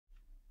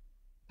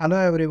Hello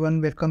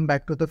everyone, welcome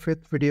back to the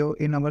fifth video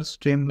in our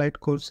Streamlit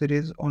course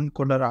series on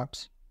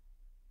Codersarts.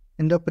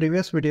 In the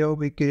previous video,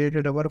 we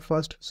created our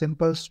first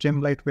simple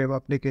Streamlit web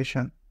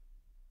application.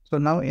 So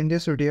now in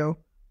this video,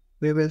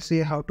 we will see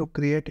how to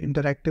create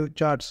interactive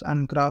charts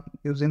and graphs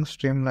using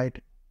Streamlit.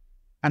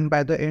 And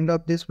by the end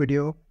of this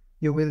video,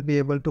 you will be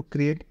able to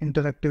create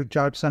interactive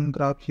charts and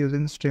graphs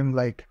using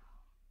Streamlit.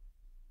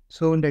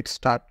 So let's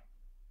start.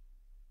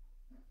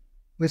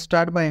 We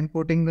start by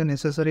importing the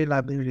necessary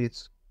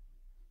libraries.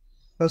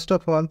 First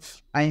of all,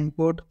 I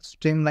import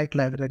Streamlit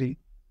library.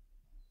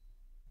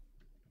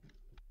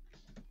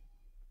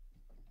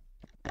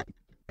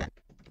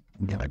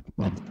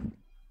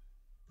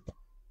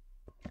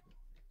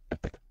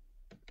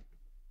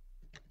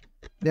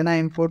 Then I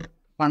import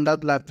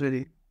pandas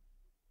library.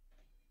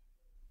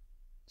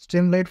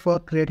 Streamlit for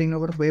creating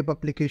our web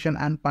application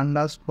and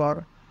pandas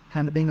for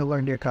handling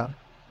our data.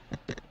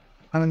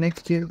 And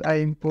next is I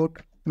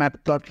import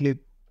matplotlib.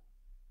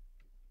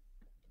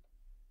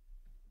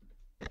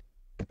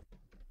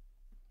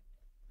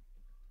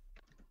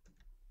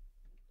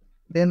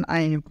 Then I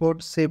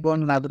import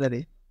Seaborn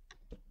library.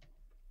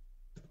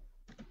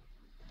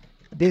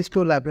 These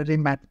two libraries,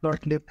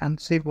 matplotlib and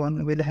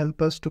Seaborn, will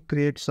help us to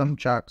create some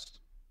charts.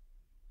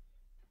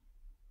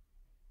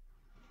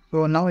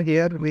 So now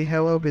here we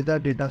have a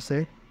wizard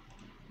dataset.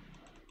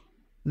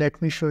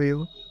 Let me show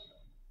you.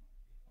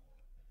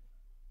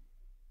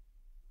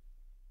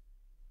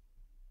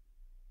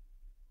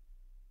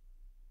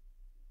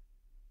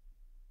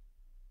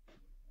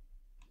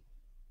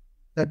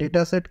 The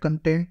dataset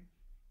contains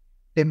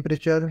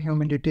temperature,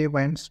 humidity,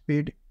 wind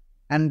speed,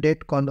 and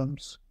date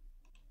columns.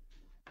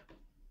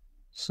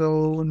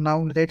 So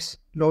now let's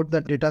load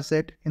the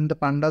dataset in the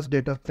pandas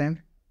data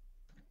frame.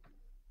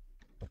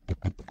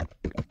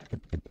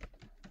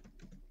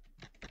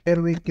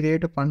 Here we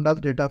create a pandas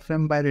data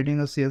frame by reading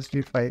a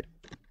CSV file.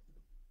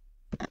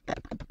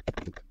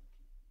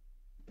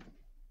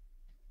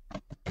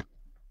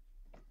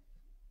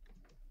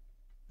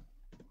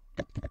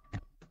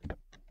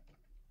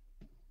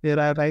 Here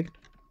I write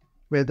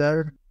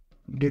weather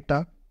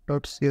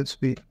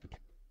data.csv.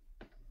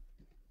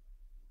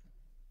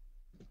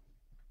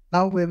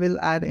 Now we will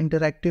add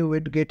interactive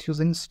widgets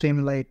using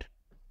Streamlit.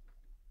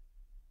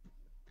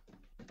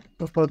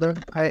 So for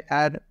that I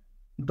add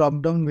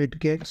drop-down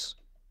widgets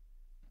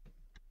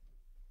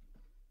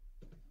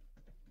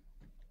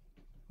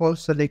for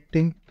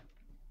selecting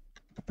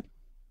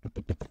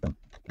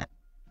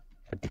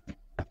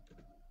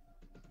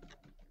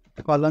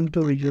column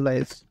to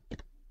visualize.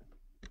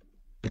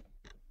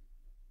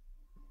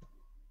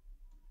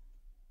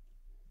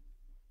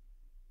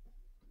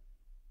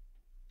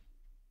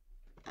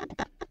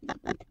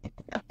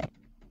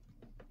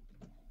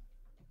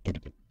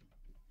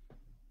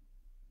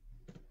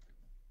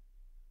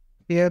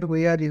 Here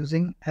we are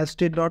using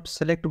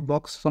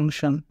st.selectBox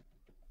function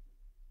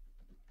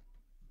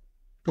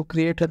to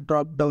create a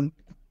drop-down.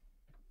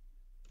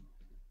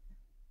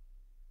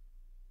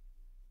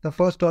 The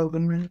first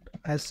argument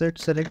I set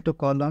select a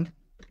column.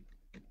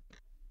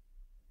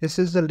 This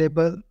is the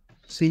label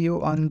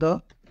CU on the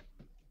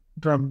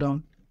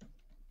drop-down.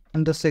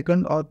 And the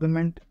second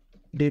argument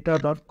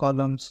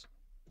data.columns.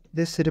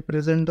 This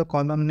represents the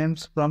column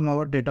names from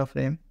our data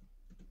frame.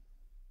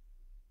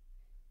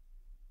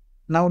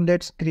 Now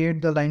let's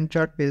create the line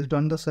chart based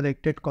on the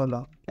selected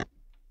column.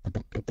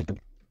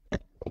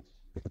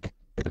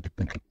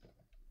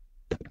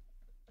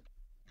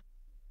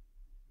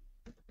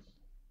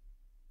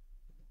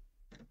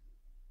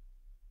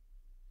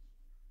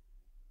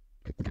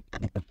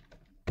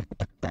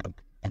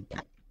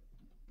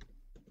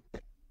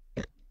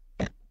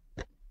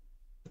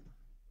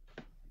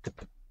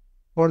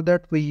 For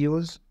that we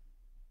use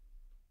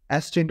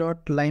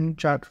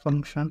st.lineChart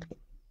function.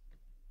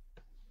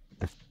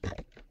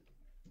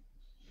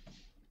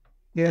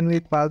 Here we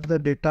pass the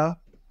data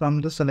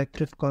from the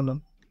selected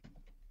column.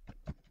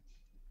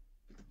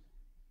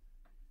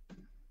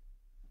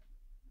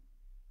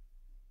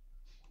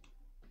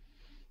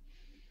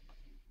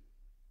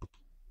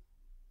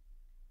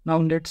 Now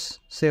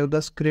let's save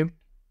the script.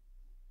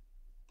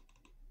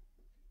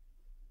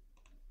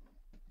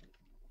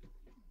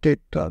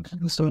 Data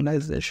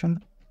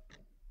visualization.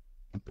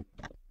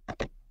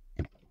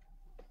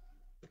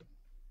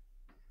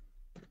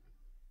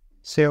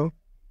 Save.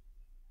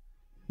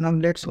 Now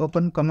let's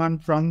open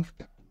command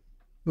prompt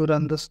to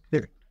run the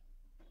script.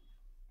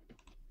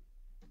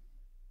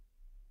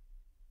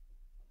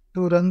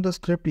 To run the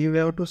script, you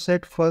have to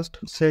set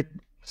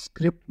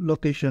script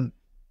location.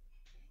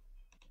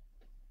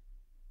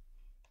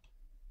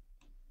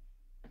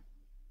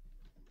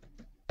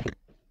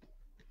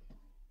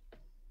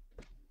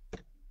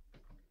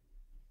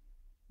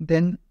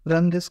 Then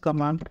run this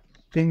command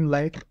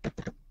Streamlit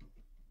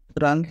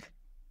run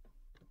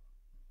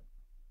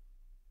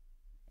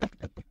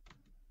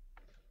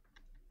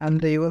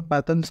and your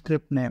Python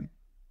script name.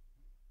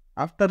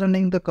 After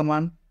running the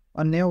command,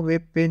 a new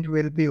web page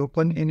will be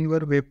open in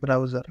your web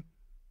browser.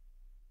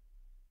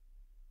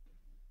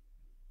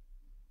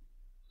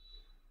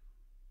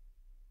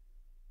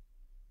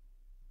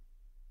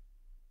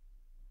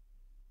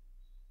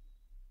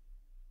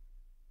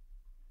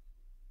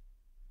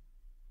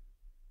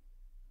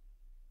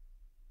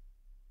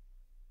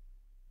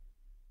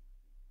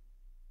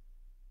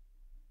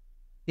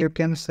 You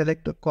can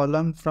select a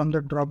column from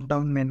the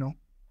drop-down menu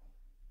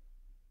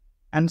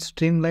and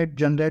Streamlit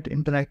generate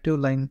interactive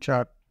line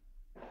chart.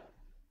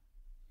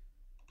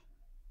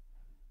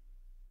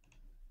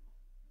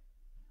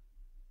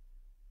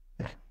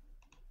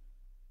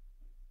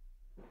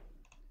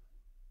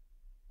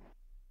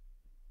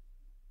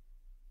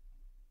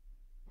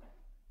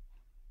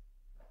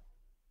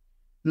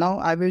 Now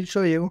I will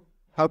show you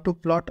how to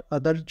plot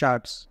other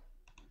charts.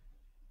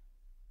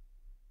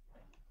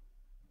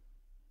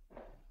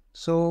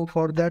 So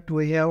for that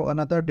we have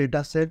another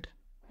dataset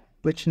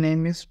which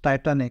name is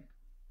Titanic.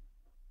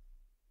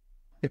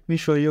 Let me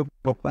show you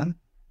open.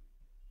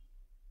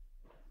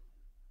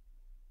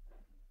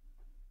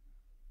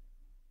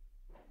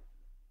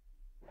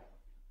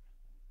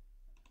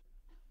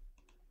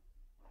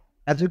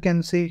 As you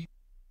can see,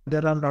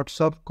 there are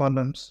lots of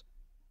columns.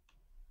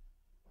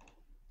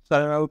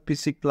 Server,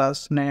 PC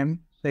class, name,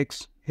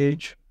 sex,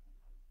 age.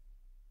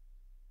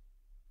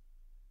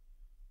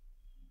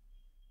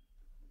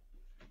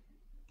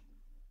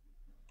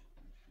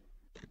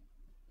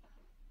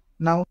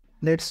 Now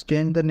let's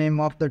change the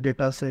name of the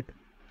dataset.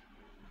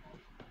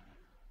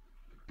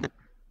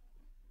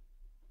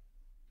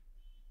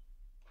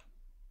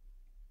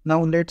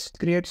 Now let's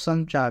create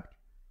some chart.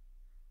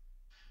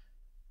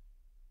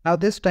 Now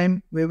this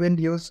time we will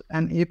use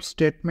an if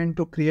statement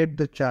to create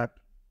the chart.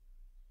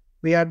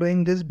 We are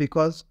doing this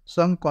because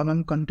some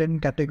column contain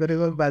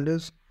categorical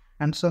values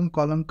and some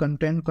column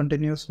contain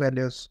continuous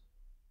values.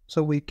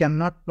 So we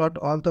cannot plot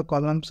all the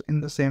columns in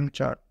the same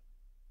chart.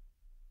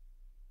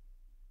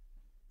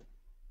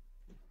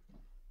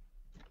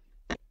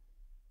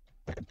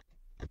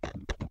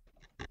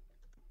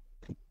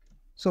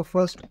 So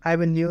first I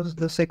will use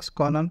the sex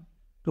column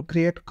to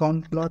create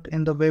count plot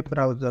in the web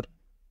browser.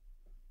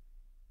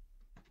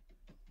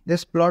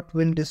 This plot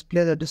will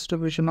display the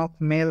distribution of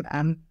male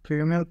and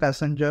female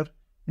passenger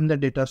in the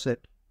dataset.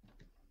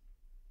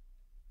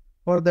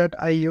 For that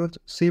I use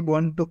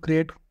C1 to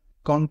create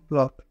count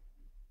plot.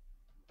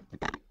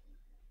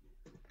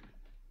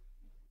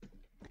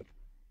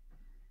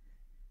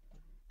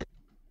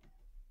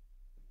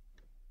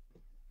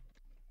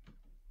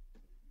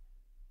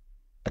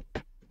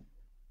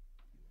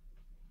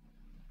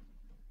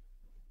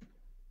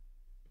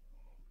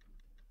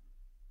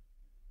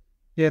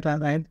 Here I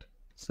write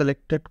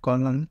selected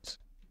columns.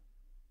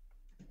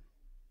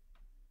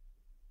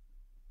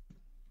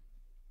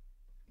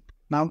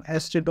 Now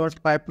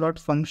st.pyplot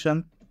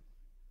function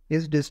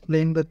is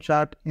displaying the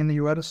chart in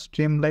your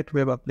Streamlit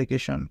web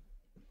application.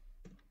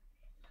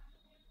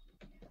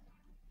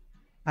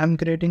 I am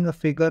creating a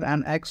figure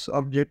and X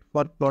object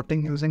for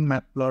plotting using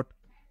matplot.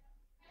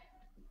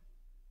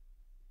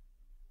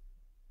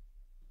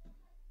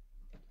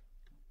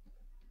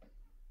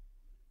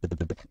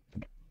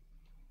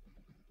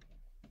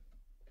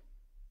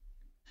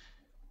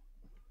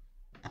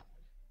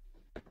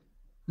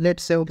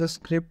 Let's save the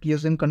script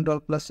using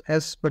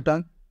Ctrl+S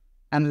button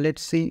and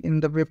let's see in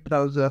the web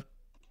browser.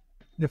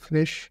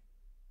 Refresh.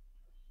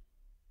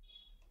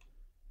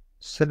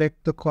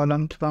 Select the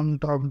column from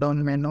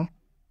drop-down menu.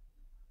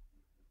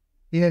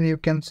 Here you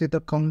can see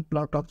the count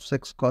plot of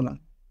sex column.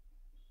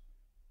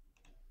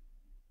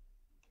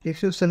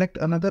 If you select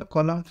another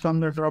column from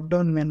the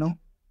drop-down menu,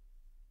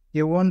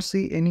 you won't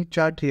see any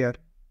chart here.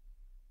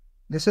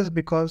 This is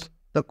because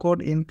the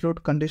code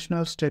includes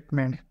conditional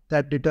statement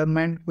that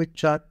determine which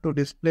chart to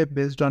display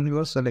based on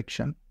your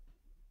selection.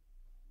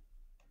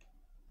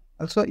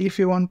 Also, if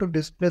you want to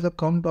display the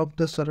count of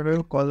the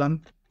survey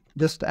column,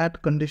 just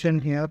add condition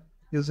here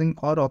using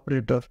OR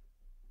operator.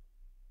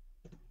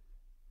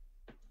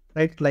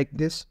 Write like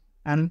this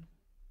and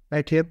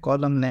write here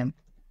column name.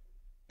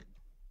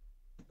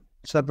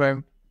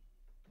 Survive.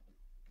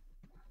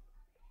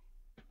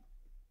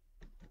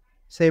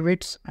 Save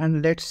it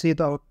and let's see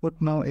the output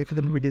now if it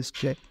will be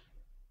displayed.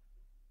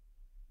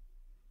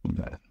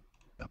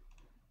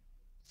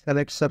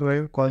 Select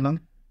survive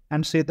column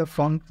and see the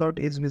font plot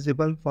is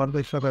visible for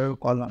the survive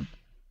column.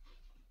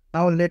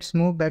 Now let's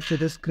move back to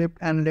the script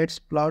and let's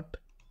plot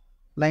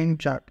line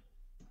chart.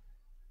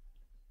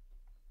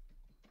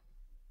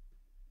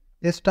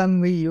 This time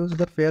we use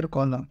the fair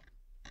column.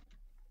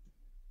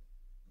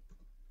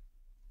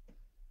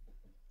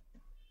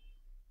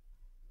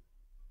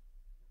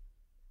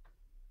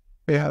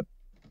 Fair.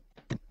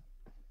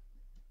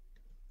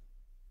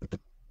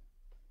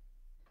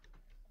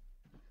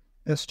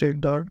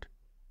 State dot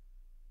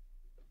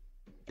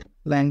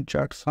line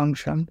chart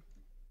function.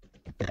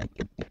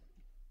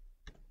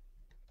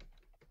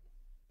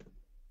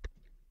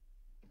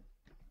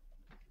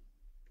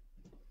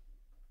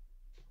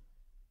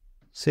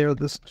 Save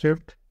the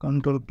script,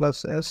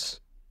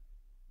 Ctrl+S.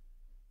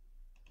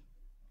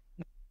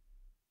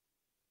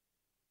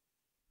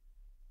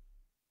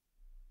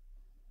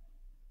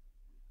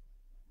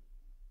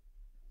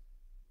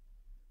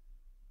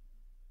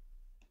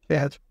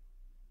 Fair.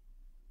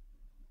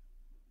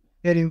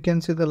 Here you can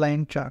see the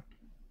line chart.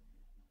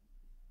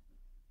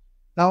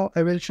 Now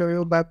I will show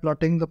you by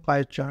plotting the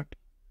pie chart.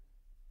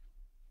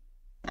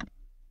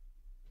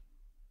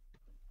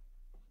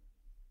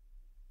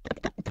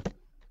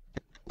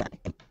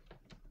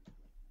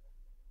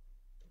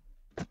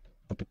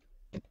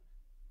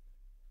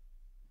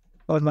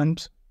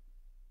 Columns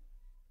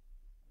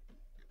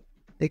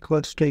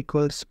equals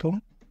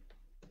to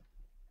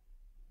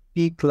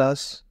P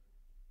class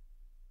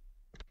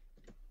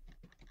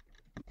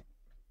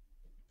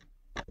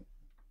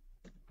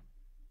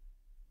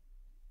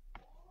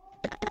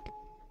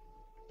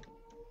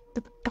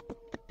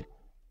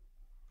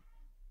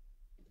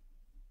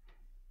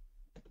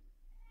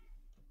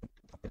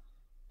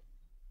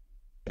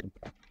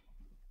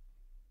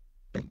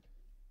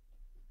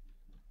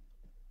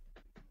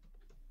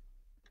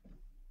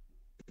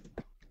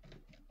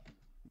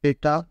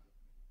data,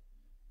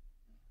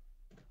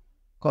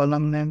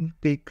 column name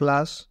P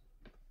class,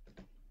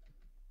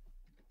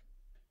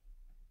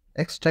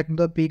 extract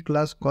the P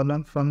class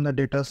column from the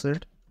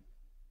dataset,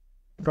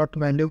 dot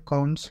value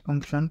counts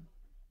function,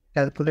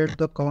 calculate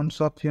the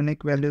counts of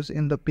unique values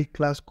in the P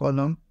class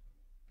column,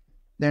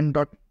 then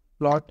dot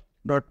plot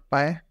dot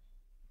py.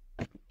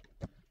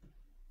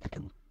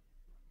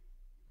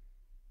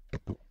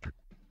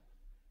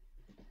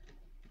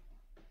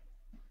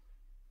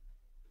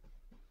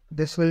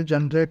 This will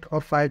generate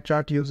a pie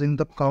chart using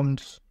the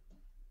counts,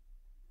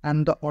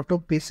 and the auto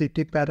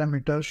PCT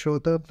parameter show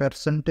the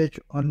percentage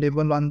or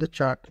label on the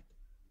chart.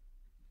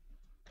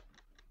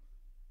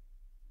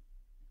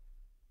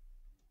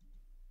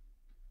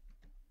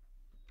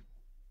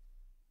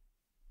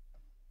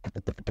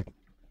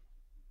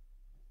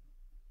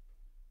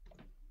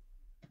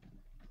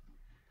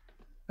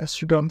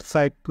 Student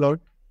site plot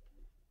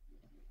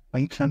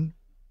function.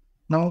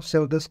 Now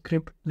save the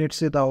script. Let's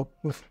see the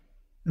output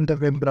in the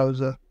web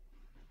browser.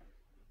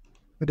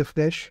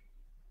 Refresh.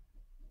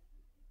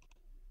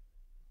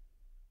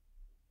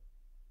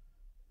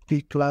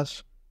 P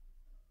class.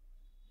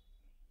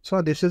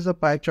 So this is a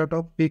pie chart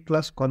of P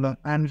class column,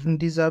 and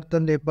these are the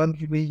labels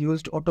we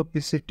used auto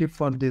PCT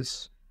for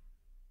this.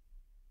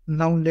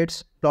 Now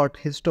let's plot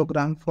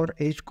histogram for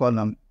each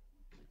column.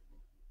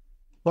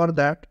 For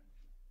that,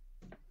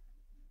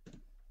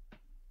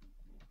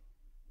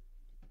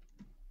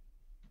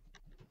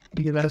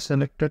 give a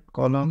selected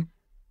column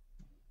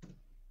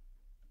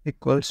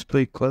equals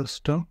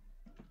to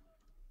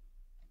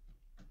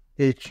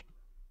H.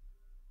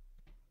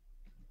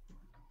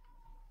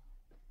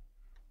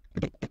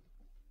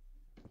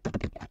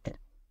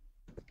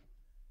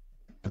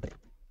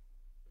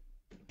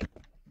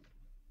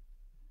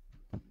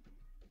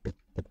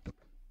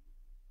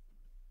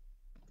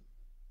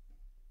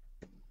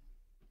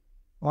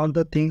 All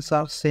the things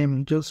are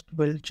same, just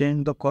will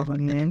change the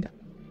column name,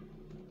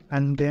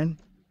 and then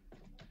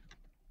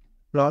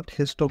plot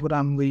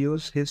histogram, we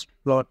use his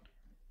plot.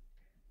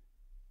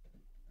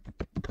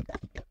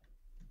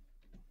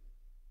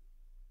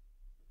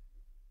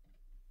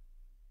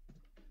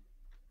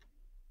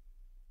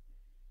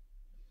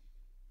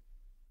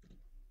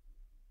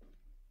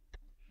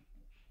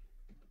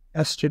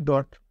 st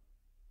dot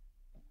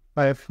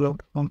py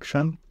float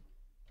function.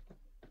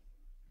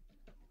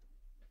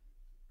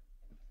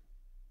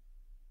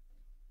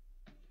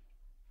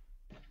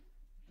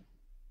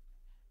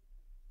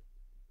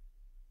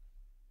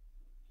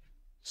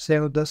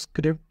 Save the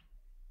script,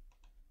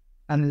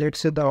 and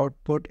let's see the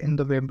output in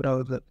the web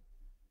browser.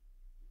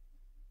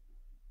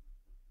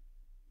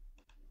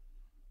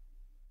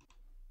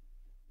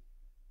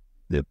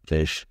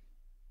 Refresh.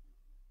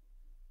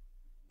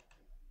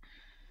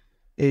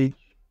 Age.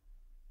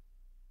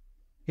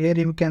 Here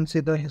you can see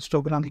the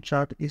histogram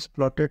chart is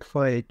plotted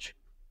for age.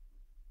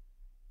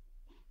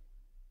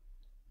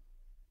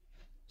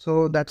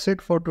 So that's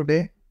it for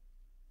today.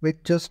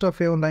 With just a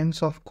few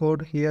lines of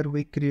code, here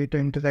we create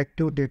an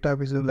interactive data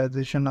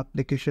visualization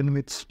application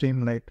with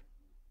Streamlit.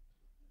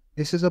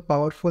 This is a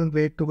powerful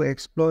way to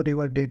explore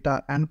your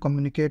data and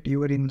communicate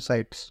your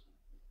insights.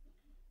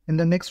 In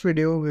the next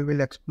video, we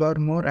will explore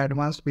more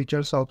advanced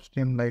features of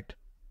Streamlit.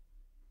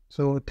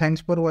 So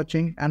thanks for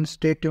watching, and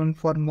stay tuned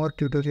for more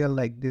tutorials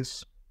like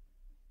this.